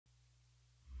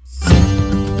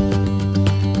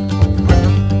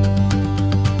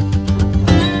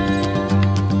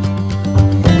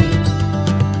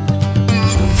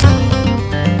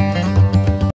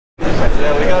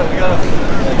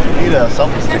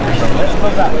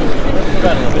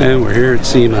And we're here at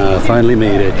SEMA, finally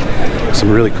made it.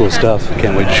 Some really cool stuff.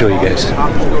 Can't wait to show you guys.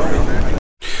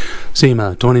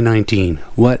 SEMA 2019,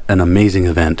 what an amazing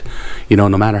event. You know,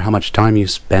 no matter how much time you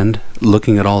spend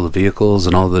looking at all the vehicles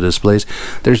and all the displays,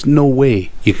 there's no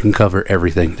way you can cover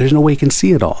everything. There's no way you can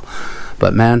see it all.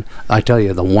 But man, I tell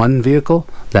you, the one vehicle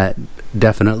that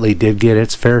definitely did get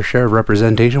its fair share of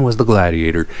representation was the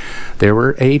Gladiator. There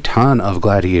were a ton of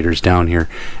Gladiators down here,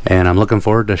 and I'm looking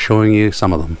forward to showing you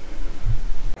some of them.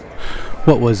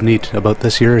 What was neat about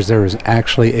this year is there was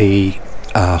actually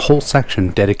a whole section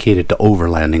dedicated to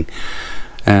overlanding.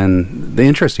 And the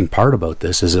interesting part about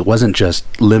this is it wasn't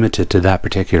just limited to that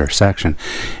particular section.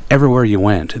 Everywhere you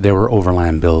went, there were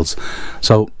overland builds.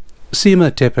 So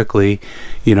SEMA typically,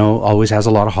 you know, always has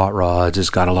a lot of hot rods. It's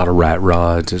got a lot of rat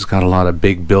rods. It's got a lot of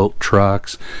big built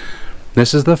trucks.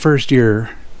 This is the first year,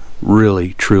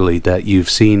 really, truly, that you've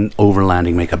seen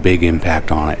overlanding make a big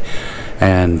impact on it.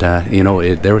 And, you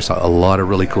know, there was a lot of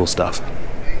really cool stuff.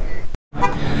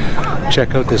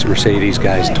 Check out this Mercedes,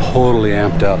 guys. Totally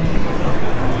amped up.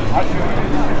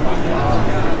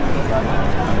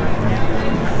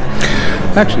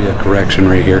 Actually, a correction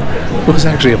right here. It was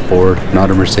actually a Ford, not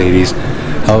a Mercedes.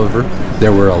 However,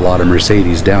 there were a lot of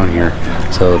Mercedes down here,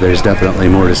 so there's definitely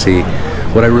more to see.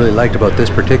 What I really liked about this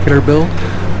particular build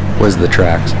was the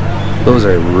tracks. Those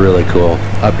are really cool.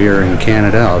 Up here in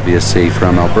Canada, obviously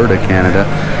from Alberta, Canada,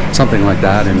 something like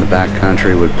that in the back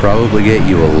country would probably get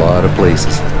you a lot of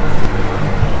places.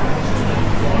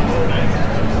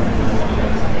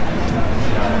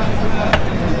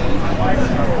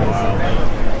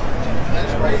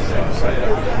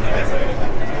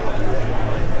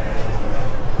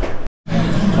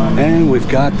 And we've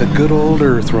got the good old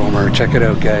Earth Roamer. Check it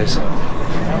out, guys.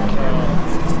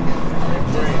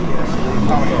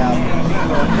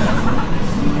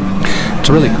 It's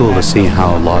really cool to see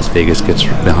how Las Vegas gets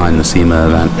behind the SEMA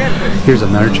event. Here's a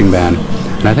marching band,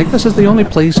 and I think this is the only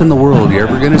place in the world you're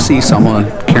ever going to see someone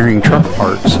carrying truck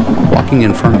parts walking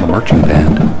in front of the marching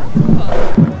band.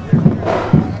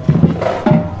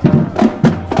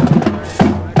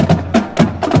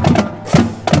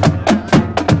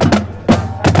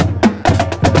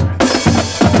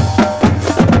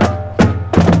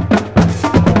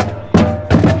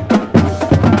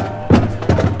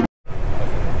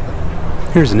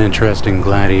 Here's an interesting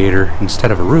Gladiator.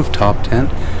 Instead of a rooftop tent,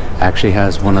 actually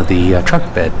has one of the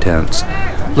truck bed tents.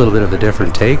 A little bit of a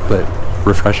different take, but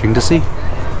refreshing to see.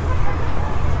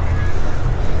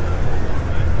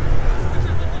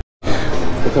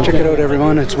 Check it out,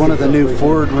 everyone. It's one of the new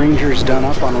Ford Rangers done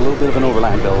up on a little bit of an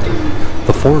overland build.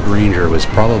 The Ford Ranger was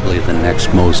probably the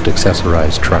next most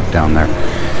accessorized truck down there.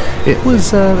 It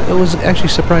was actually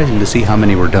surprising to see how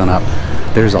many were done up.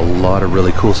 There's a lot of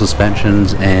really cool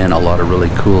suspensions and a lot of really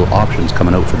cool options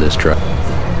coming out for this truck.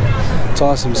 It's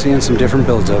awesome seeing some different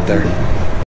builds out there.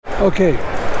 Okay,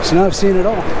 so now I've seen it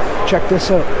all. Check this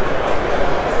out.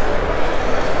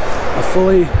 A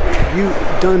fully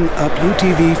done up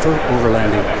UTV for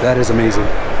overlanding. That is amazing.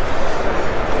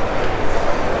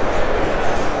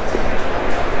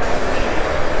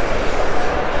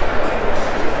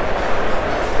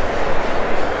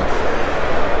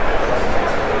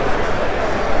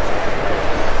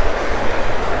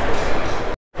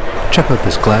 Check out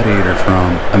this Gladiator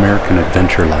from American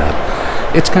Adventure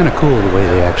Lab. It's kind of cool the way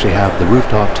they actually have the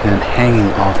rooftop tent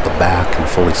hanging off the back and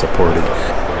fully supported.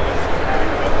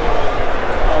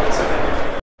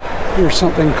 Here's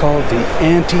something called the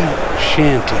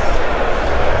Anti-Shanty.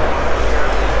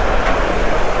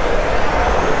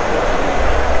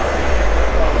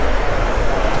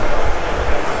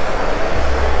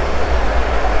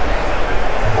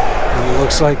 And it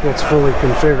looks like it's fully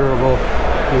configurable.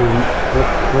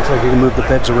 Looks like you can move the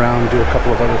beds around, do a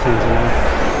couple of other things in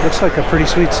there. Looks like a pretty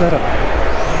sweet setup.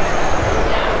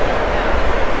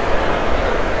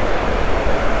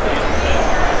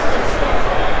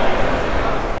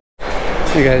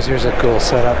 Hey guys, here's a cool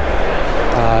setup.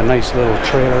 Nice little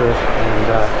trailer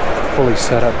and fully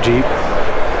set up Jeep.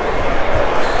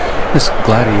 This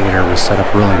Gladiator was set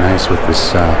up really nice with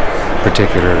this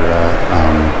particular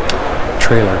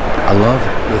trailer. I love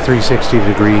the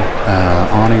 360-degree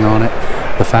awning on it.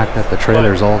 The fact that the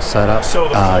trailer is all set up,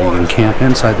 you can camp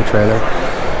inside the trailer.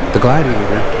 The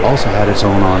Gladiator also had its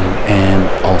own awning and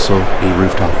also a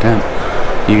rooftop tent.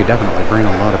 You could definitely bring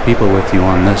a lot of people with you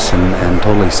on this and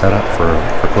totally set up for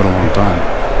quite a long time.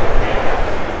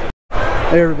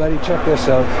 Hey everybody, check this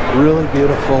out. Really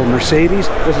beautiful Mercedes.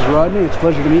 This is Rodney. It's a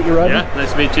pleasure to meet you, Rodney. Yeah,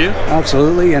 nice to meet you.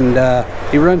 Absolutely, and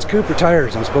he runs Cooper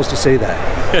tires. I'm supposed to say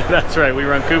that. That's right. We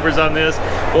run Coopers on this.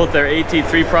 Both their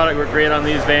AT3 product work great on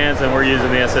these vans, and we're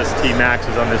using the SST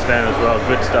Maxes on this van as well.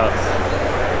 Good stuff.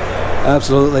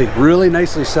 Absolutely. Really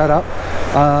nicely set up.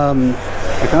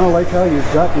 I kind of like how you've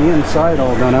got the inside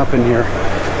all done up in here.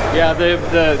 Yeah, the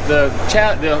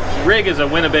rig is a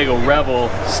Winnebago Rebel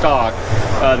stock.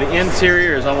 The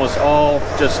interior is almost all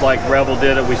just like Rebel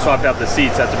did it. We swapped out the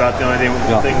seats. That's about the only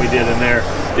thing we did in there.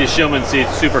 These Schillman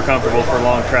seats, super comfortable for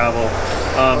long travel.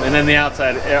 And then the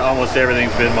outside, almost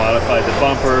everything's been modified. The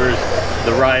bumpers,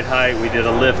 the ride height, we did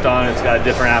a lift on it. It's got a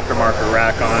different aftermarket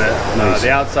rack on it. Nice.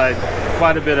 The outside,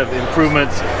 quite a bit of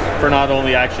improvements for not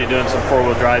only actually doing some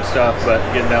four-wheel drive stuff, but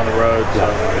getting down the road. So,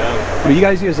 yeah. Well, you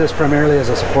guys use this primarily as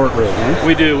a support rig, right?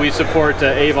 We do. We support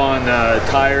Avon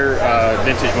tire,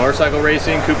 vintage motorcycle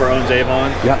racing. Cooper owns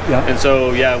Avon. Yeah. And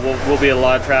so, yeah, we'll be at a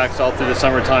lot of tracks all through the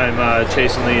summertime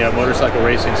chasing the motorcycle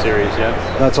racing series. Yeah.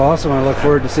 That's awesome. I look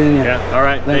forward to seeing you. Yeah. All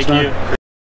right. Thanks, Thank you.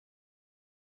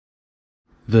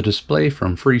 The display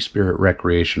from Free Spirit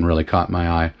Recreation really caught my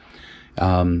eye.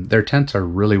 Their tents are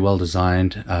really well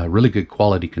designed, really good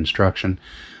quality construction.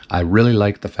 I really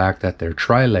like the fact that they're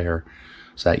tri-layer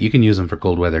so that you can use them for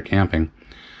cold weather camping.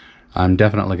 I'm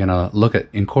definitely going to look at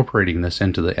incorporating this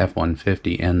into the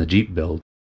F-150 and the Jeep build.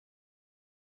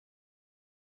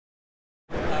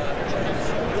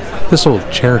 This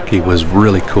old Cherokee was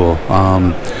really cool.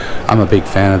 I'm a big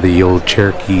fan of the old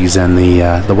Cherokees and the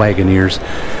Wagoneers,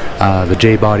 the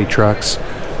J-body trucks.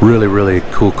 Really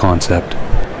cool concept.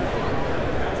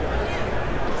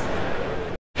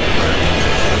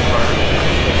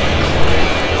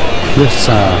 This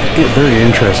very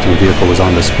interesting vehicle was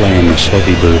on display in the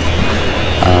Chevy booth.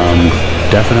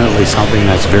 Definitely something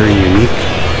that's very unique.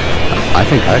 I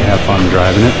think I'd have fun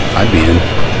driving it. I'd be in.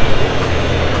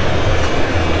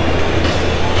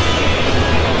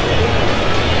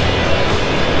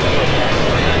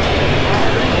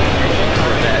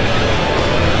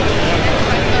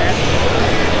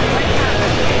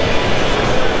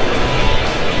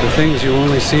 The things you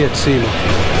only see at SEMA.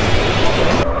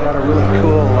 Got a really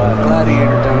cool Gladiator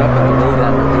done up in the road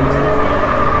armor booth.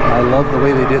 I love the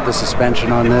way they did the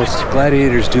suspension on this.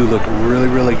 Gladiators do look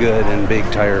really good in big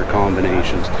tire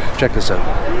combinations. Check this out.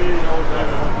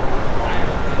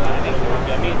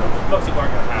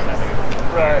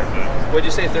 What'd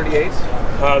you say,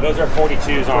 38s? Those are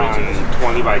 42s on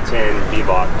 20 by 10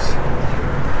 V-Box.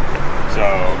 So,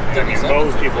 I mean,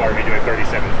 most people are doing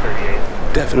 37s,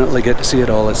 38s. Definitely get to see it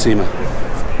all at SEMA.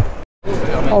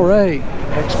 All right.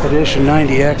 Expedition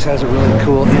 90X has a really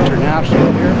cool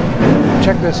international here.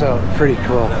 Check this out, pretty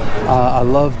cool. I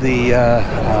love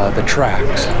the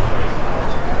tracks.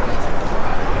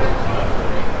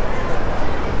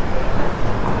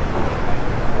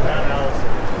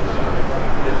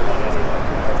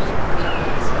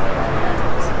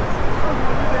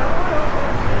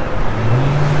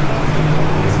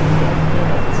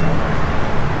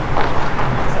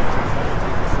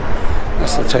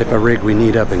 Type of rig we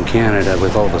need up in Canada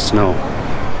with all the snow.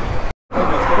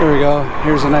 There we go.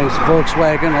 Here's a nice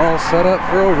Volkswagen all set up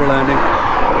for overlanding.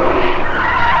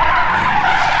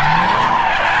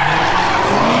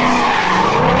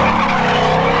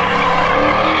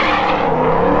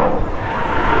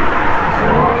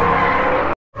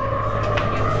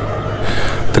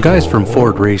 The guys from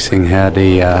Ford Racing had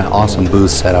a awesome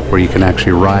booth set up where you can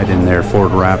actually ride in their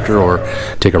Ford Raptor or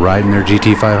take a ride in their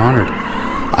GT500.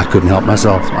 I couldn't help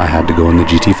myself. I had to go in the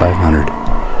GT500.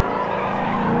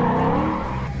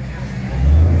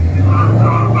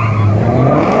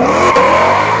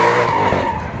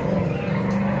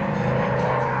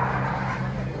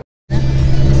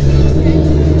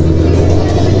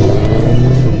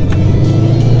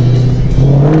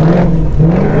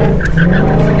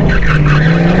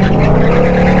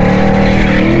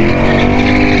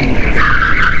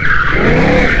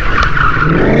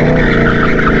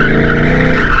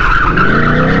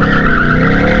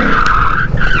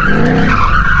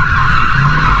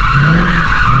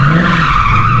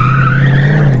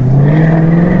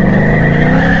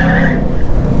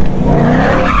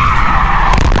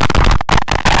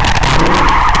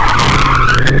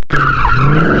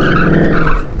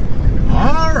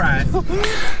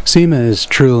 SEMA is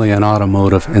truly an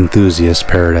automotive enthusiast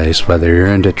paradise. Whether you're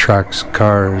into trucks,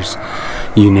 cars,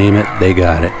 you name it, they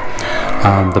got it.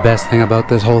 The best thing about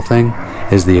this whole thing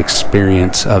is the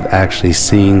experience of actually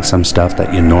seeing some stuff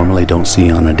that you normally don't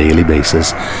see on a daily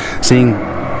basis. Seeing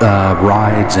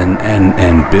rides and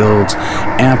builds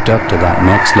amped up to that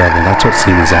next level. That's what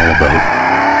SEMA's all about.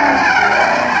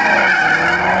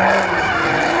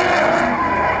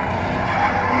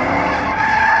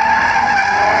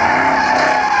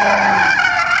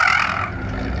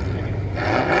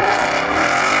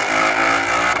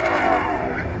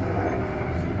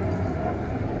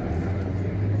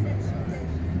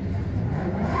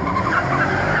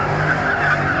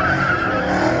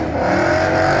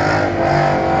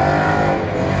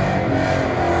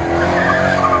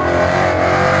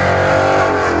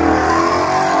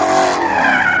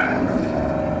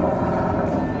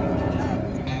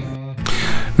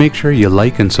 make sure you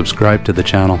like and subscribe to the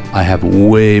channel. I have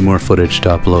way more footage to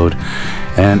upload.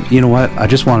 And you know what? I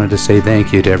just wanted to say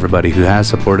thank you to everybody who has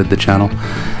supported the channel.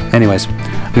 Anyways,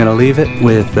 I'm going to leave it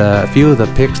with a few of the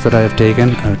pics that I have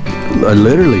taken. I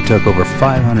literally took over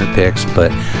 500 pics, but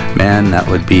man, that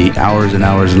would be hours and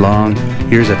hours long.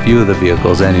 Here's a few of the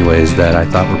vehicles anyways that I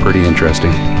thought were pretty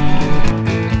interesting.